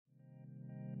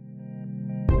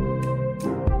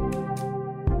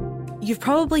You've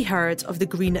probably heard of the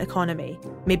green economy.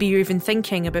 Maybe you're even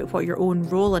thinking about what your own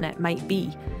role in it might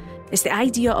be. It's the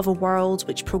idea of a world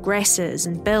which progresses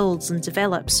and builds and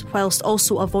develops whilst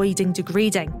also avoiding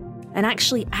degrading and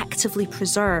actually actively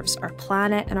preserves our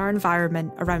planet and our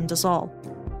environment around us all.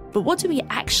 But what do we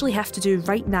actually have to do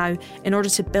right now in order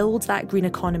to build that green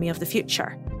economy of the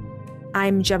future?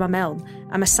 I'm Gemma Milne.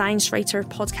 I'm a science writer,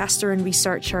 podcaster and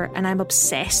researcher, and I'm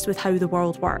obsessed with how the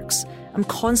world works. I'm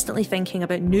constantly thinking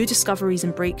about new discoveries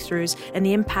and breakthroughs and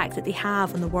the impact that they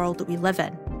have on the world that we live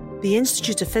in. The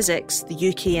Institute of Physics, the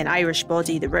UK and Irish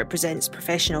body that represents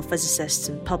professional physicists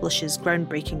and publishes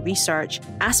groundbreaking research,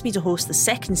 asked me to host the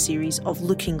second series of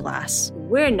Looking Glass.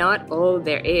 We're not all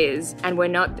there is, and we're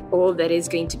not all that is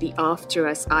going to be after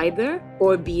us either,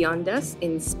 or beyond us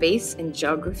in space and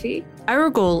geography.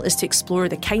 Our goal is to explore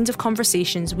the kind of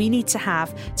conversations we need to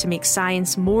have to make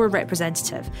science more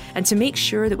representative and to make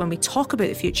sure that when we talk about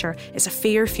the future, it's a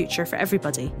fair future for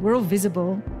everybody. We're all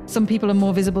visible. Some people are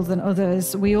more visible than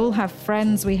others. We all have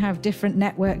friends, we have different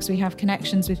networks, we have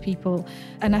connections with people.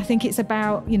 And I think it's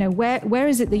about, where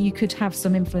is it that you could have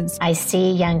some influence? I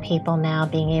see young people now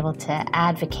being able to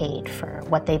advocate for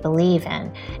what they believe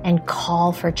in and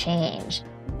call for change.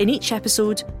 In each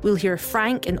episode, we'll hear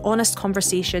frank and honest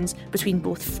conversations between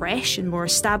both fresh and more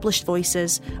established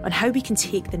voices on how we can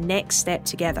take the next step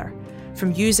together.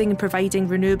 From using and providing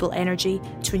renewable energy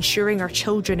to ensuring our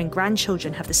children and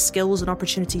grandchildren have the skills and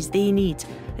opportunities they need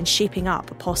and shaping up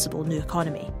a possible new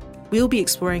economy. We'll be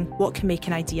exploring what can make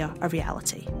an idea a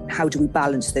reality. How do we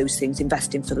balance those things,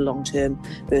 investing for the long term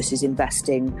versus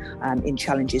investing in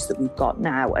challenges that we've got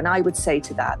now? And I would say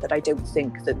to that I don't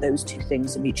think that those two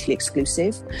things are mutually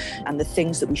exclusive. And the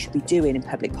things that we should be doing in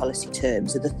public policy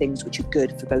terms are the things which are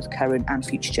good for both current and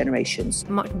future generations.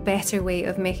 A much better way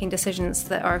of making decisions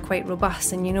that are quite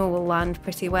robust and will land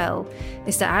pretty well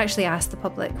is to actually ask the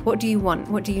public, what do you want?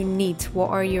 What do you need? What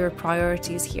are your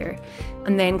priorities here?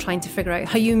 And then trying to figure out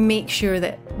how you make sure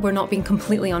that we're not being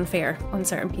completely unfair on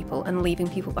certain people and leaving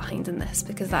people behind in this,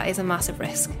 because that is a massive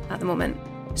risk at the moment.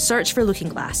 Search for Looking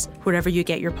Glass wherever you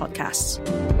get your podcasts.